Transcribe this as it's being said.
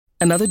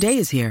Another day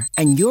is here,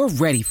 and you're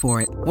ready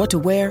for it. What to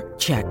wear?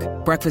 Check.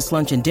 Breakfast,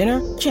 lunch, and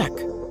dinner? Check.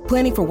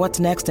 Planning for what's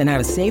next and how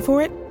to save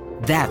for it?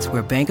 That's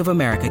where Bank of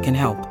America can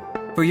help.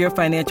 For your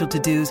financial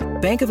to-dos,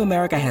 Bank of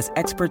America has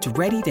experts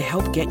ready to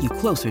help get you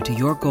closer to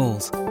your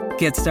goals.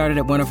 Get started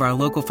at one of our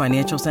local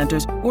financial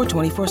centers or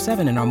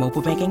 24/7 in our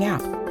mobile banking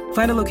app.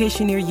 Find a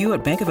location near you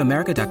at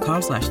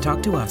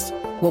bankofamerica.com/talktous.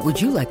 What would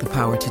you like the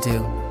power to do?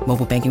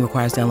 Mobile banking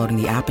requires downloading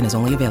the app and is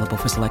only available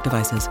for select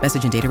devices.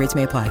 Message and data rates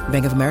may apply.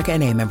 Bank of America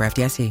N.A., member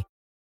FDIC.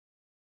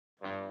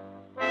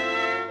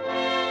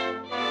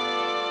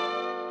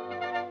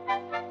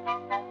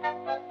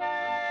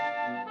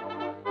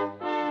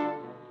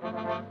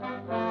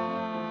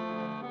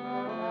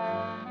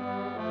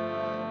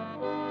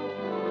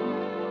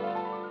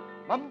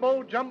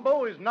 Mumbo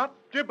jumbo is not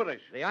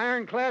gibberish. The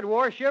ironclad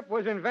warship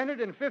was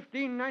invented in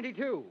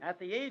 1592. At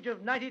the age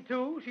of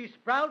 92, she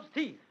sprouts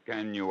teeth.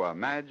 Can you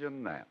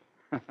imagine that?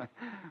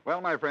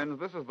 Well, my friends,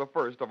 this is the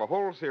first of a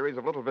whole series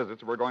of little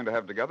visits we're going to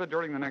have together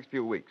during the next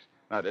few weeks.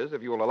 That is,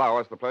 if you will allow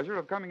us the pleasure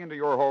of coming into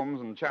your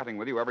homes and chatting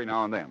with you every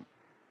now and then.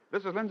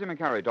 This is Lindsay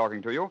McCarry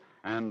talking to you,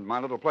 and my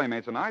little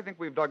playmates and I think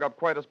we've dug up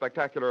quite a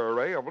spectacular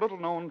array of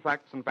little-known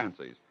facts and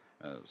fancies.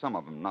 Some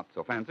of them not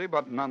so fancy,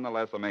 but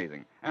nonetheless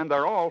amazing. And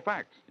they're all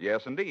facts.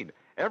 Yes, indeed.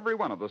 Every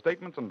one of the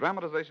statements and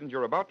dramatizations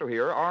you're about to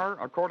hear are,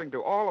 according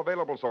to all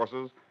available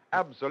sources,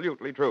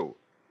 absolutely true.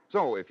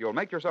 So, if you'll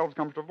make yourselves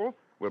comfortable,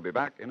 we'll be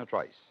back in a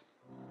trice.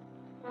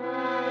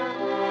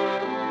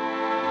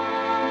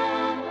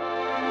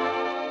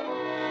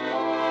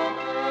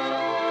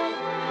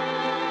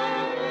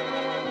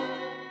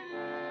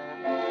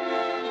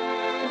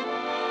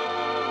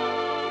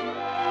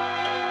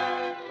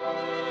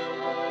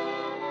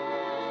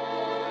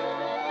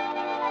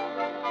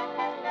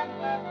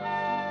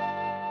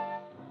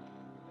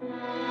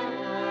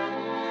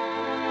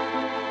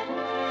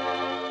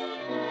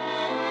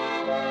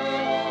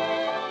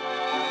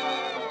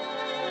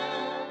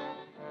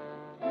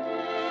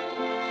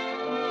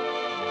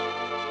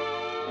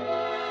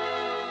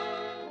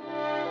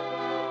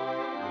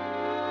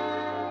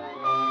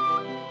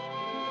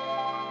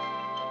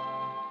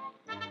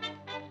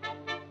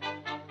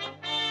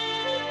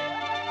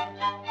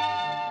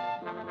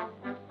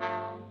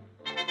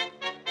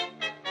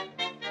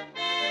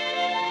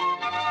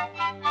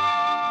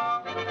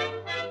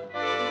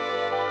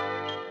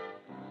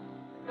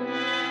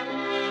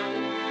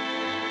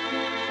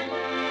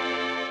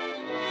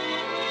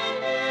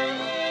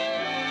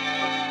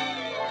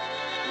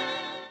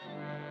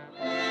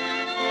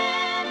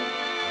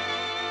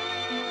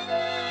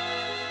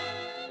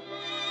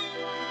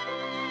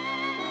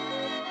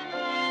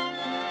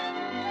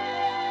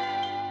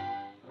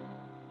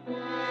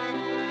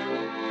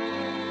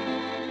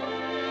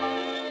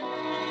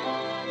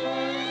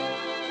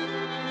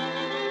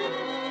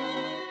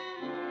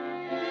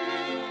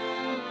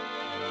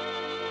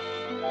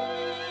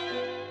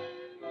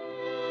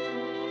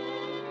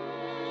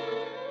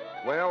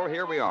 Well,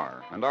 here we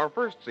are, and our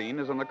first scene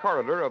is in the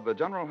corridor of the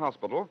General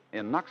Hospital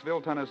in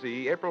Knoxville,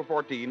 Tennessee, April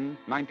 14,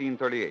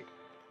 1938.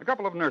 A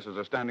couple of nurses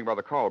are standing by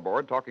the call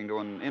board talking to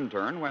an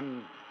intern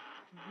when...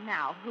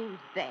 Now, who's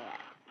that?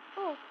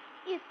 Oh,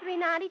 it's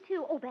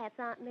 392. Oh, that's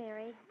Aunt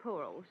Mary.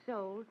 Poor old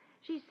soul.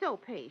 She's so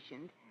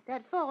patient.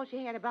 That fall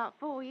she had about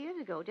 4 years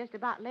ago just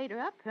about laid her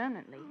up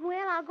permanently.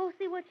 Well, I'll go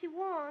see what she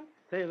wants.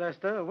 Say,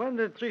 Lester, when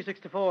did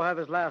 364 have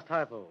his last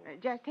hypo?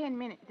 Just 10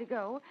 minutes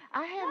ago.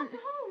 I haven't...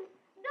 Dr. Holmes!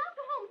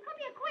 Dr. Holmes, come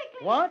here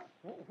quickly. What?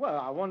 Well,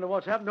 I wonder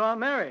what's happened to Aunt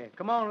Mary.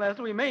 Come on,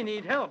 Lester, we may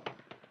need help.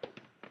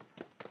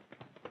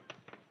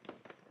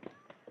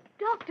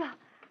 Doctor,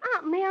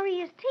 Aunt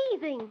Mary is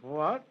teething.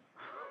 What?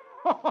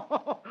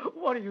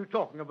 What are you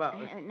talking about?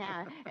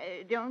 Now,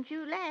 don't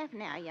you laugh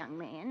now, young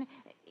man.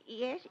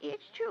 Yes,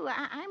 it's true.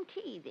 I'm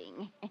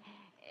teething.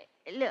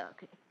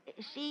 Look,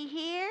 see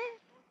here?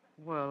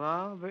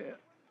 Well,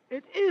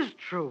 it is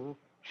true.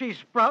 She's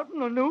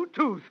sprouting a new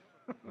tooth.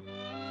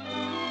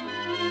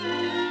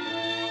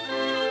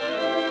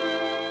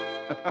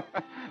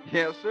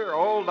 Yes, sir,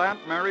 old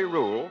Aunt Mary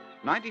Rule,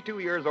 92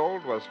 years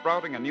old, was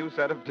sprouting a new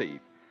set of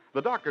teeth.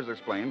 The doctors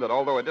explained that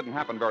although it didn't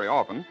happen very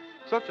often,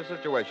 such a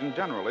situation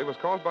generally was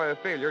caused by a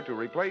failure to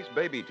replace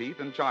baby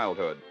teeth in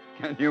childhood.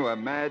 Can you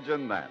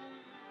imagine that?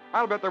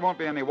 I'll bet there won't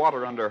be any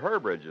water under her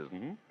bridges,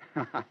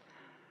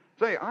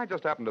 Say, I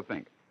just happened to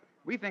think.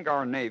 We think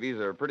our navies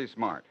are pretty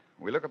smart.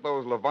 We look at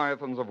those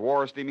leviathans of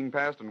war steaming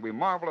past, and we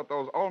marvel at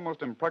those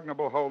almost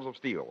impregnable hulls of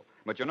steel.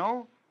 But you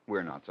know,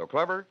 we're not so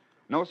clever.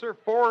 No, sir,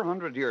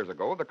 400 years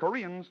ago, the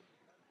Koreans...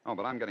 Oh,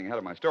 but I'm getting ahead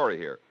of my story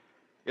here.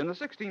 In the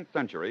 16th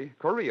century,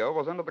 Korea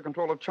was under the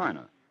control of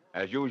China.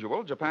 As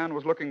usual, Japan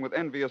was looking with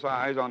envious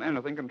eyes on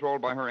anything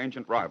controlled by her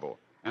ancient rival,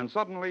 and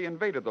suddenly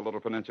invaded the little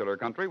peninsular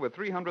country with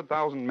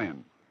 300,000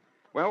 men.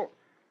 Well,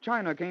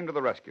 China came to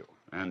the rescue,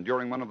 and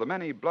during one of the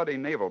many bloody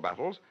naval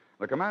battles,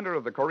 the commander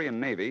of the Korean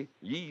Navy,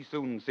 Yi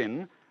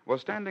Sun-sin,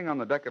 was standing on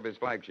the deck of his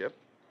flagship.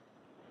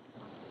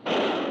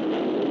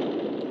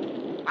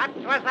 What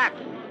was that?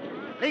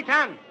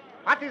 Lieutenant,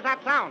 what is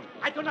that sound?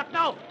 I do not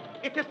know.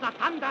 It is not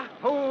thunder.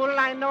 Fool,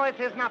 I know it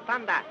is not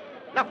thunder.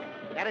 Look,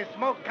 there is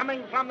smoke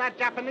coming from that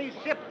Japanese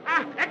ship.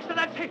 Ah,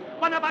 Excellency,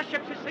 one of our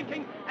ships is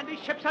sinking, and the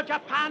ships of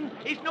Japan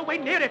is no way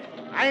near it.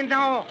 I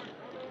know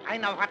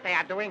what they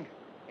are doing.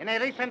 In a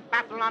recent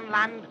battle on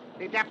land,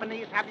 the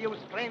Japanese have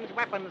used strange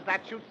weapons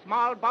that shoot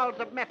small balls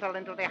of metal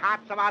into the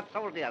hearts of our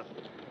soldiers.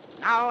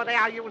 Now they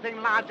are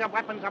using larger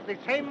weapons of the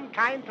same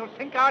kind to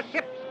sink our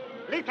ships.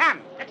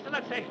 Lieutenant!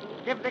 Excellency!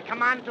 Give the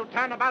command to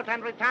turn about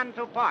and return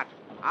to port.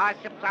 Our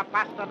ships are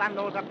faster than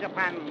those of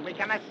Japan. We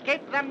can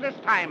escape them this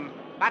time,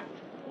 but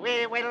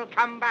we will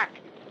come back.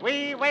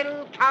 We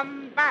will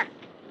come back.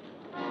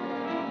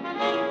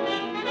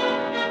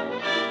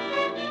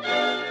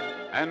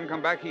 And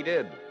come back he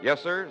did.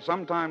 Yes, sir.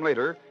 Sometime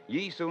later,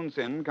 Yi Sun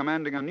Sin,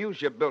 commanding a new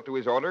ship built to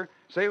his order,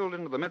 sailed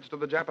into the midst of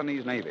the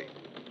Japanese Navy.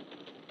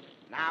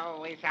 Now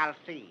we shall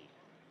see.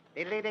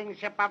 The leading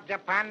ship of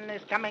Japan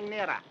is coming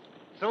nearer.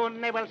 Soon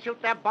they will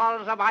shoot their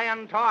balls of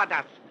iron toward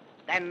us.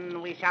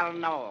 Then we shall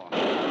know.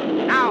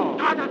 Now.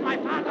 Father, my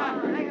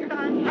father!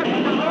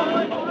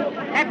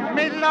 Let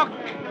me look.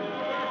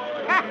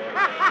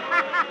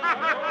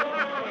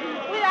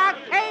 We are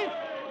safe.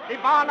 The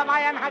ball of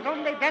iron has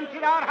only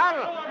dented our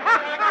hull.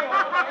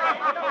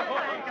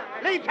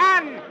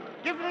 Lieutenant,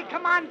 give the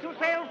command to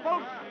sail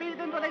full speed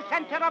into the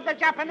center of the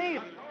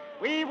Japanese.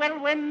 We will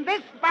win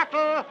this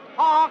battle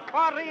for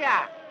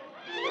Korea.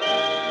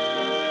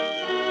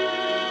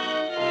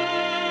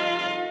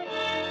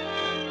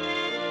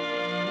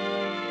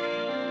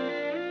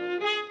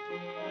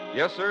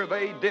 Yes, sir,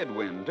 they did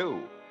win,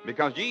 too,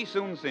 because Yi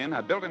Sun Sin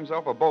had built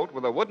himself a boat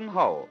with a wooden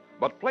hull,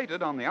 but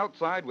plated on the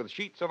outside with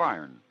sheets of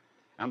iron.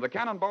 And the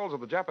cannonballs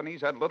of the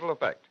Japanese had little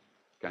effect.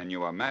 Can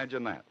you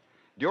imagine that?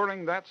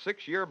 During that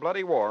 6-year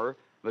bloody war,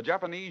 the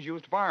Japanese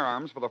used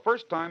firearms for the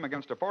first time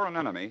against a foreign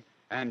enemy,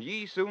 and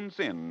Yi Sun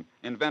Sin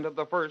invented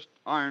the first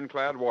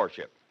ironclad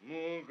warship.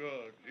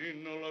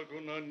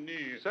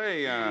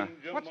 Say,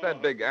 what's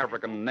that big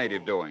African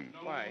native doing?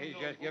 Why, he's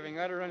just giving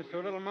utterance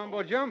to a little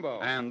mumbo-jumbo.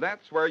 And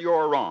that's where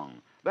you're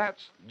wrong.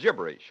 That's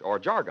gibberish or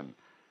jargon.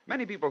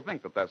 Many people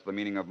think that that's the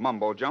meaning of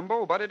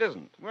mumbo-jumbo, but it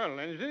isn't. Well,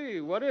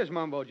 Lindsay, what is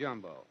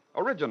mumbo-jumbo?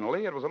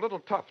 Originally, it was a little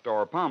tuft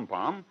or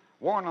pom-pom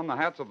worn on the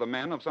hats of the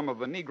men of some of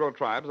the Negro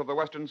tribes of the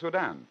western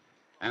Sudan.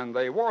 And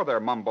they wore their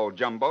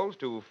mumbo-jumbos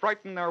to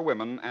frighten their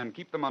women and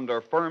keep them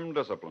under firm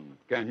discipline.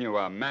 Can you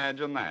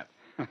imagine that?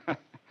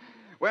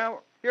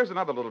 Well, here's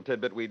another little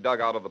tidbit we dug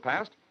out of the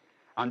past.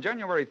 On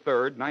January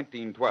 3rd,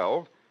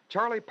 1912,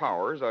 Charlie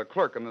Powers, a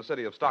clerk in the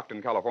city of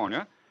Stockton,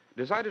 California,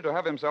 decided to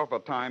have himself a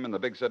time in the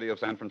big city of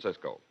San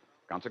Francisco.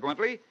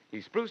 Consequently,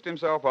 he spruced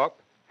himself up,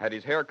 had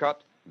his hair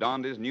cut,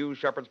 donned his new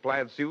shepherd's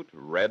plaid suit,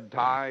 red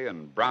tie,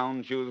 and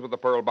brown shoes with the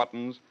pearl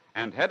buttons,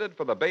 and headed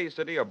for the Bay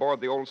City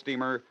aboard the old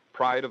steamer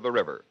Pride of the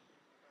River.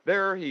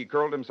 There he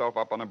curled himself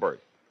up on a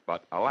berth,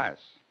 but alas,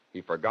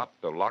 he forgot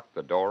to lock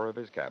the door of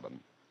his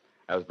cabin.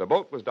 As the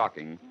boat was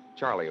docking,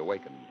 Charlie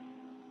awakened.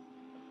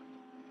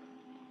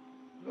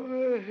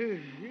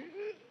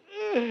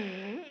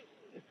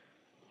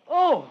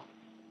 Oh,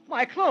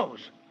 my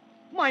clothes.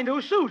 My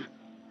new suit.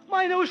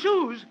 My new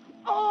shoes.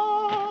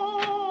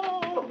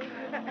 Oh!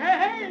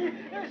 Hey,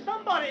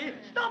 somebody,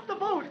 stop the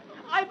boat.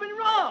 I've been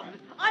robbed.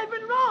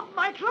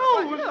 My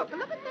clothes. Look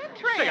at that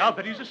trail. Say, I'll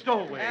bet he's a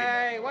stowaway.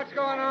 Hey, what's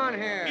going on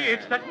here?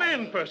 It's that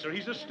man, Purser.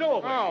 He's a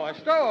stowaway. Oh, a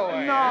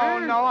stowaway. No,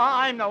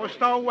 I'm no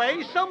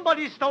stowaway.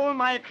 Somebody stole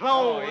my Oh,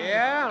 clothes.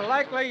 yeah?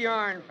 Likely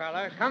yarn,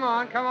 fellas. Come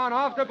on,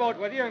 off the boat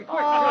with you and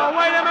quick. Oh,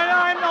 wait a minute.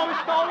 I'm no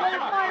stowaway. It's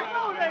my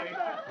clothes.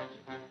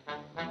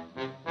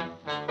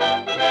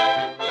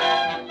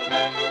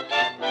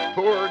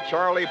 Poor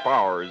Charlie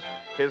Powers.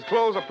 His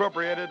clothes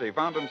appropriated, he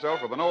found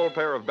himself with an old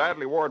pair of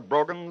badly worn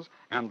brogans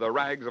and the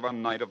rags of a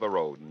night of the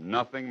road.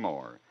 Nothing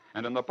more.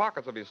 And in the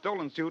pockets of his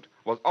stolen suit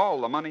was all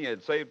the money he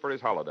had saved for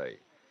his holiday.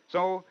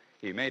 So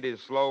he made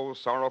his slow,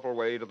 sorrowful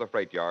way to the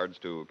freight yards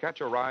to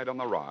catch a ride on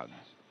the rods.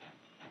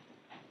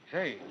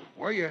 Say,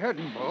 where you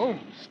heading, Bo?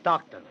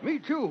 Stockton. Me,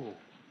 too.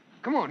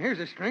 Come on, here's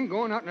a string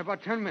going out in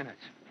about 10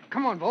 minutes.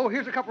 Come on, Bo,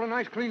 here's a couple of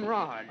nice clean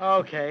rods.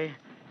 Okay.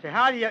 Say,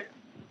 how do you...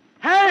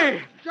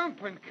 Hey!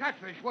 Jumping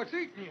catfish, what's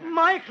eating you?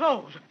 My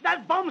clothes.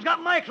 That bum's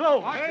got my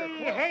clothes.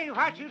 Hey,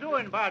 what you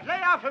doing, Bud? Lay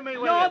off of me,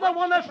 will You're you? the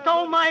one that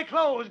stole my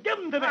clothes. Give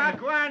them to me.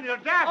 Go on, you're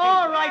daffy.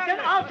 All right, then.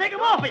 I'll take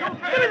them off of you.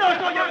 Give me those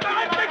clothes.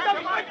 I'll take them.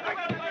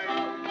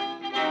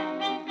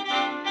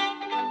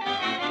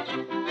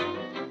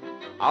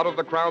 Out of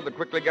the crowd that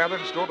quickly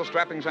gathered strode a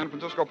strapping San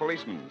Francisco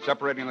policeman.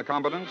 Separating the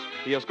combatants,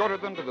 he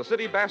escorted them to the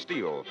city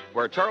Bastille,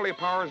 where Charlie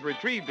Powers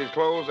retrieved his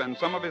clothes and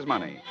some of his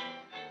money.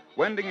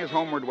 Wending his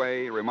homeward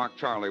way, remarked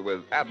Charlie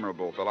with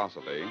admirable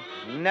philosophy.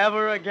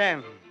 Never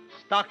again.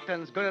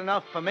 Stockton's good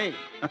enough for me.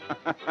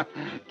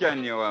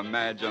 Can you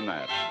imagine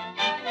that?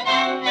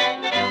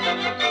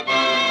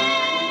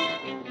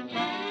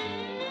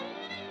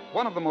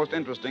 One of the most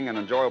interesting and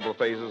enjoyable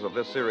phases of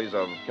this series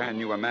of Can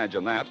You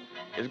Imagine That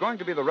is going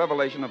to be the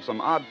revelation of some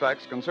odd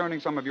facts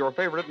concerning some of your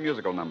favorite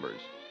musical numbers.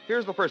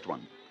 Here's the first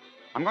one.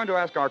 I'm going to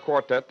ask our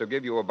quartet to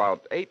give you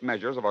about 8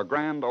 measures of a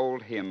grand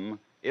old hymn,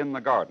 In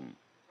the Garden.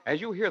 As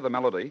you hear the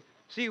melody,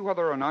 See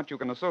whether or not you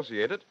can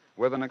associate it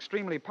with an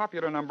extremely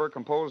popular number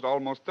composed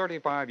almost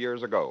 35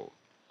 years ago.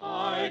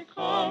 I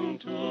come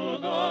to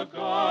the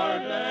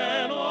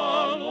garden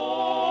alone.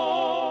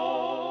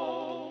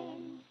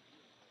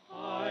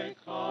 I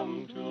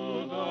come to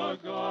the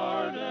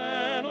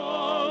garden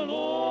alone.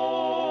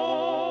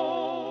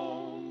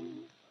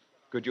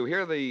 Could you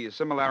hear the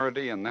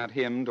similarity in that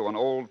hymn to an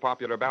old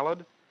popular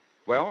ballad?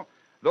 Well,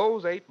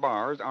 those 8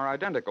 bars are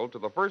identical to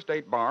the first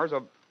 8 bars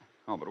of...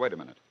 Oh, but wait a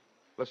minute.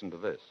 Listen to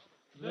this.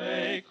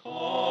 They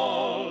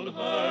called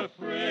her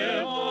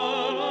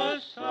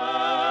frivolous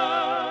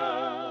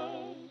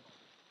Sal,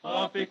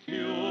 a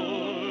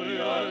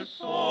peculiar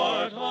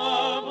sort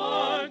of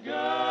a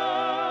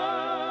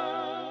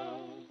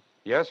gal.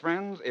 Yes,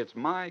 friends, it's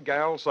My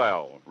Gal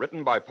Sal,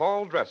 written by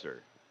Paul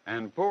Dresser.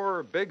 And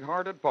poor,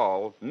 big-hearted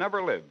Paul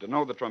never lived to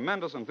know the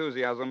tremendous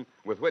enthusiasm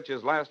with which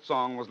his last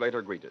song was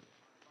later greeted.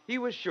 He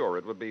was sure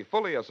it would be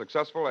fully as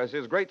successful as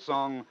his great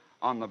song,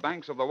 On the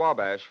Banks of the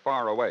Wabash,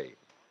 Far Away.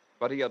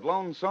 But he had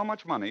loaned so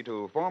much money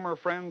to former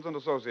friends and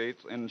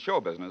associates in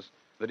show business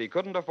that he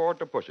couldn't afford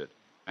to push it,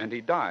 and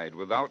he died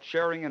without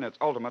sharing in its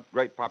ultimate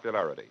great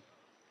popularity.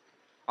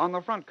 On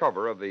the front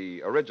cover of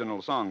the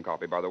original song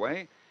copy, by the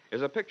way,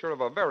 is a picture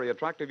of a very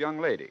attractive young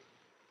lady,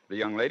 the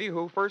young lady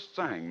who first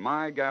sang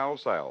My Gal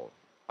Sal,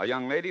 a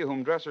young lady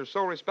whom Dresser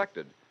so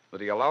respected that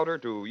he allowed her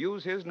to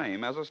use his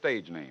name as a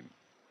stage name.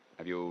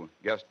 Have you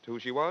guessed who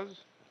she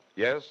was?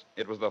 Yes,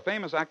 it was the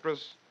famous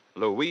actress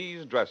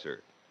Louise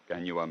Dresser.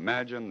 Can you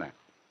imagine that?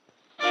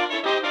 They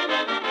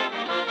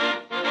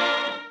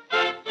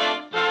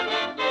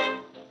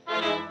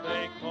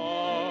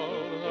call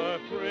her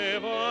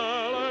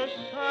frivolous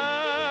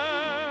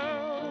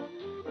Sal,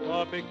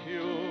 a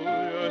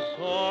peculiar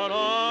sort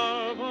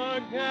of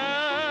a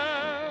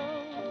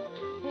gal,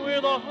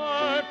 with a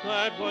heart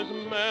that was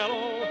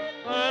mellow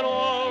and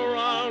all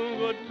round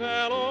good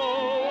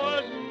fellow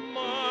was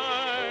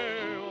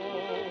my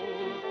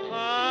old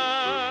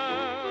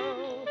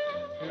pal.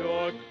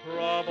 Your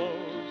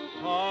troubles,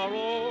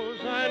 sorrows,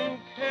 and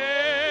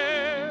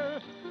care,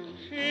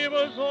 she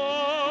was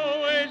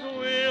always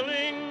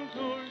willing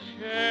to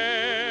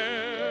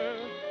share.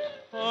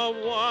 A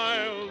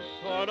wild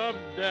sort of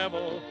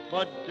devil,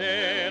 but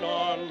dead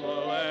on the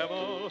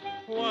level,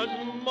 was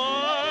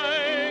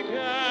my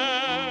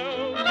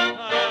gal pal.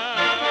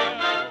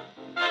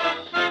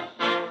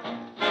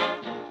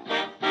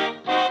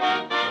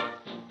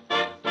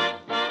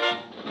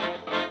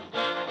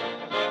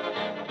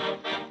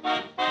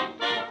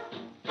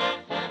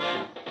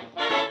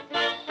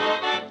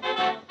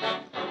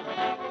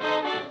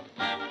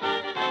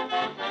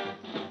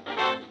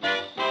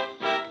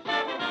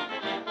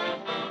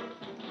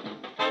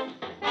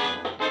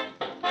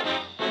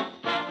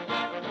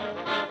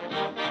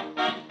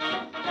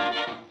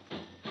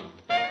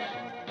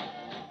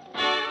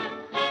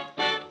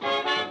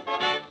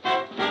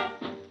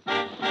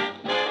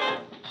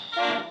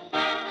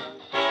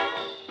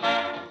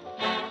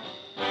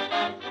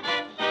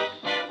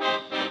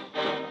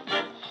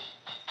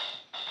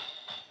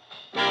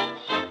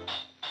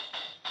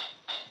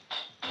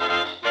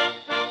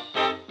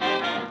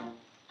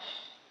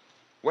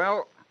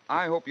 Well,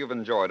 I hope you've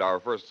enjoyed our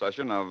first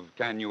session of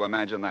Can You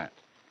Imagine That?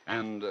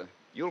 And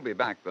you'll be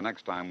back the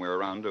next time we're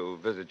around to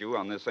visit you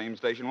on this same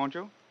station, won't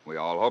you? We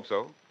all hope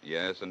so.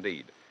 Yes,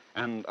 indeed.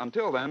 And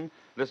until then,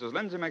 this is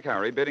Lindsay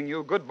McHarry bidding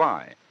you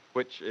goodbye,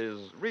 which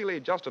is really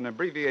just an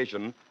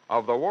abbreviation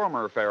of the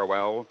warmer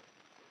farewell,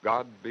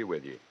 God be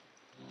with you.